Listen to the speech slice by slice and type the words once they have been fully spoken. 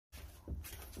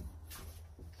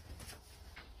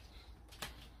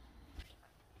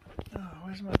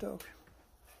Where's my dog?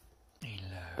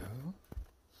 Hello.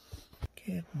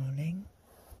 Good morning.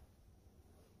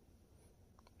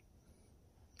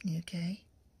 You okay?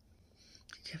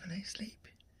 Did you have a night's sleep?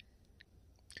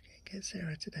 Did you get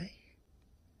Sarah today?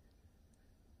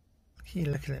 You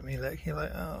looking at me like you're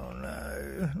like, oh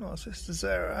no, not Sister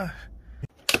Sarah.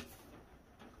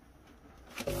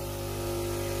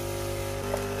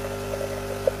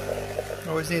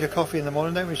 Always need a coffee in the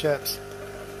morning, don't we, Sherps?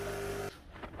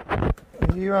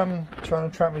 Are you trying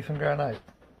to trap me from going out?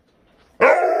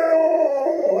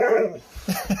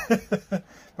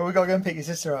 But we gotta go and pick your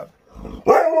sister up.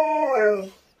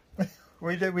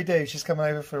 We do. She's coming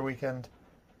over for a weekend.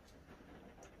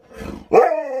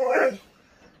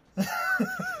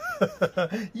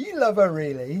 You love her,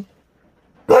 really?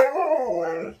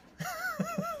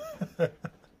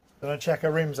 Gonna check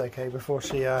her room's okay before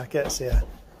she gets here.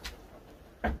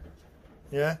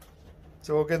 Yeah? It's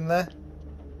all good in there?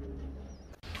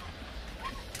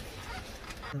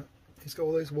 He's got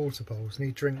all those water bowls and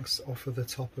he drinks off of the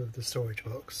top of the storage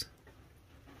box.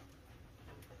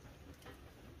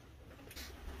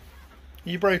 Are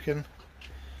you broken?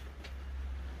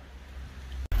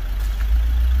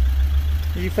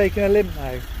 Are you faking a limp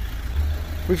now?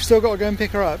 We've still got to go and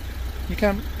pick her up. You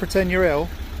can't pretend you're ill.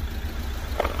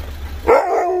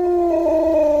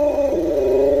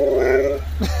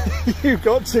 You've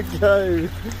got to go.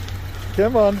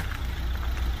 Come on.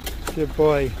 Good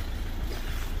boy.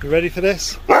 You ready for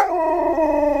this?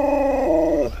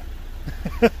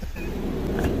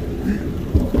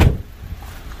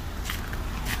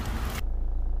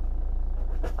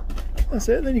 That's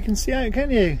it, then you can see out, can't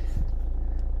you?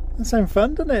 That sounds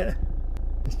fun, doesn't it?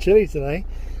 It's chilly today.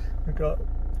 I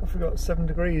forgot 7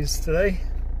 degrees today.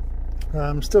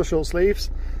 Still short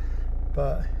sleeves,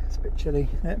 but it's a bit chilly,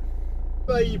 isn't it?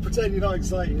 Well, you pretend you're not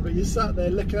excited, but you're sat there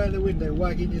looking out the window,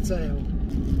 wagging your tail.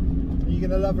 Are you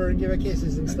going to love her and give her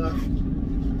kisses and stuff?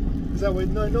 Is that what?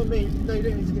 No, not me. No, you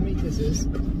don't need to give me kisses.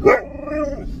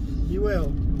 You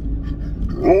will.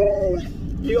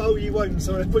 You won't.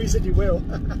 Sorry, I thought you said you will.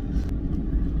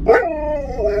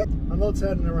 I'm not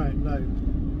turning around, no.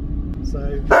 So,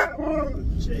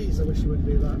 jeez, I wish you wouldn't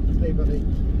do that. Hey, buddy.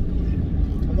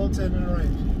 I'm not turning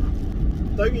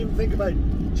around. Don't even think about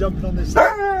jumping on this.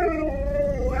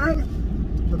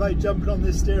 About jumping on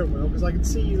this steering wheel, because I can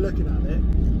see you looking at it.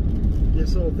 You're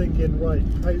sort of thinking, right,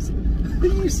 are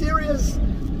you serious?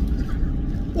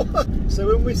 What? So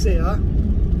when we see her,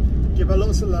 give her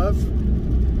lots of love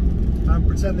and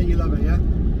pretend that you love her, yeah?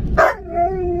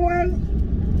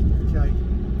 Okay,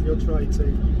 you'll try to.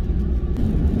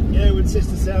 You know, when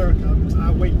Sister Sarah comes,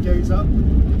 our weight goes up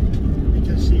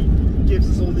because she gives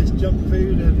us all this junk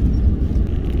food and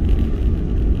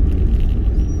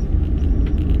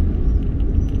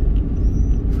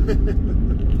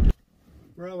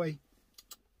where are we?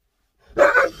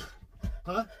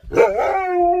 Huh?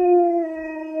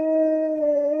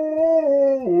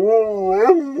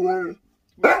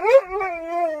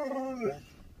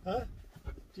 Huh?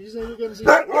 Did you say you're going to see?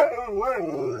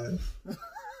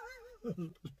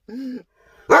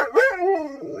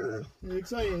 You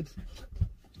excited?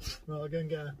 Right, I'll go and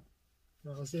get her.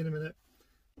 Right, I'll see you in a minute.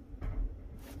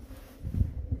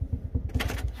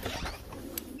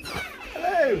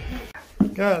 Hello!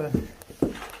 Go then.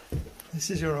 This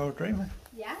is your old room?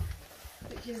 Yeah,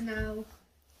 which is now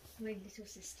my little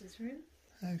sister's room.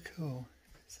 Oh, cool.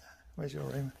 Where's your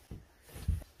room?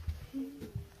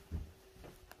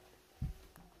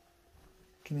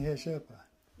 Can you hear Sherpa?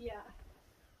 Yeah.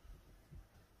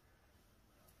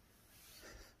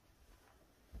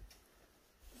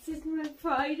 This is my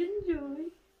pride and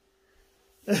joy.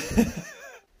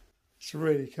 It's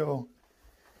really cool.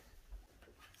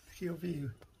 Look at your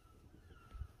view.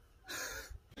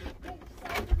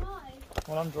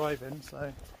 Well, I'm driving,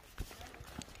 so.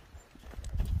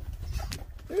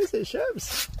 Who is it,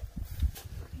 Sherps?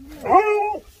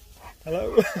 Oh!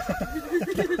 Hello.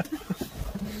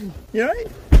 You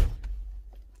alright?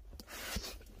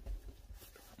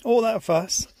 All that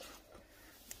fuss.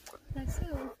 That's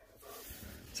all.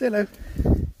 Say hello.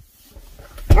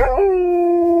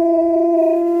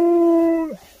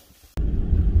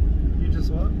 You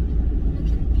just what?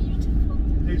 Looking beautiful.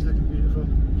 Who's looking beautiful?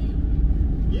 Me.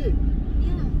 You?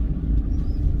 Yeah.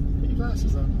 Put your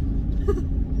glasses on.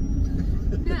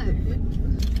 No.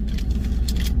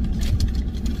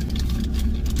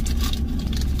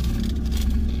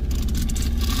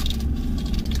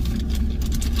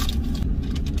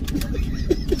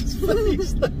 It's funny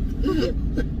stuff.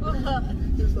 What?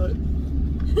 It's like.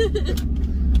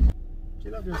 Do you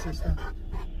love your sister?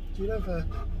 Do you love her?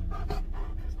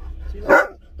 Do you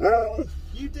love her?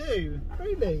 You do?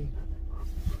 Really?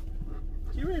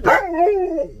 Do you really?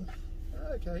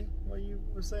 Okay. Well, you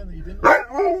were saying that you didn't.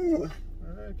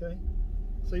 Okay.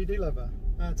 So you do love her.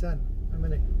 Out of 10. How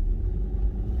many?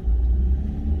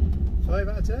 5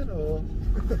 out of 10 or?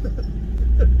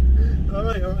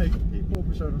 Alright, alright. Keep walking,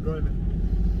 Michelle, I'm driving.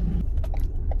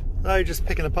 So just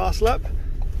picking a parcel up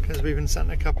because we've been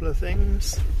sent a couple of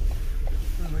things.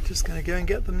 And we're just going to go and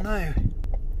get them now.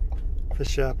 For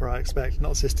Sherpa, I expect,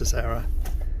 not Sister Sarah.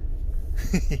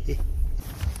 Push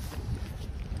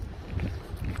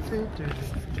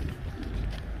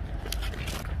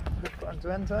button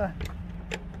to enter.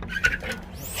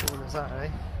 What cool is that, eh?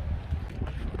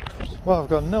 Well, I've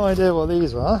got no idea what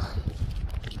these are.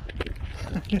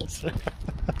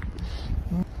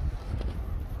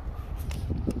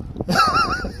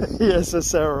 Yes, there's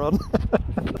Sarah on.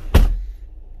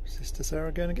 Sister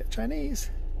Sarah going to get Chinese.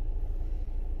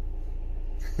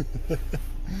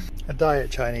 A diet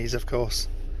Chinese, of course.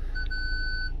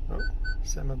 Oh,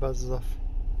 Simmer buzzes off.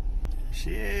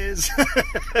 She is.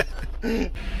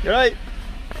 You're right.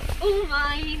 All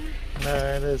mine. No,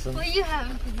 it isn't. What you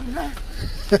have?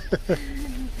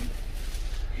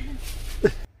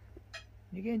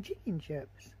 You're getting chicken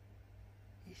chips.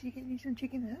 You should get me some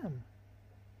chicken ham.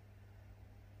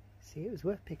 See, it was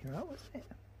worth picking her up, wasn't it?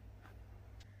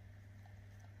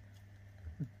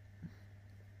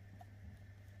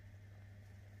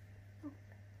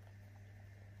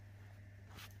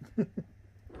 That's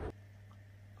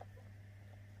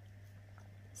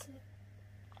it.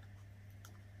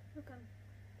 Look on.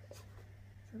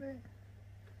 Is that it?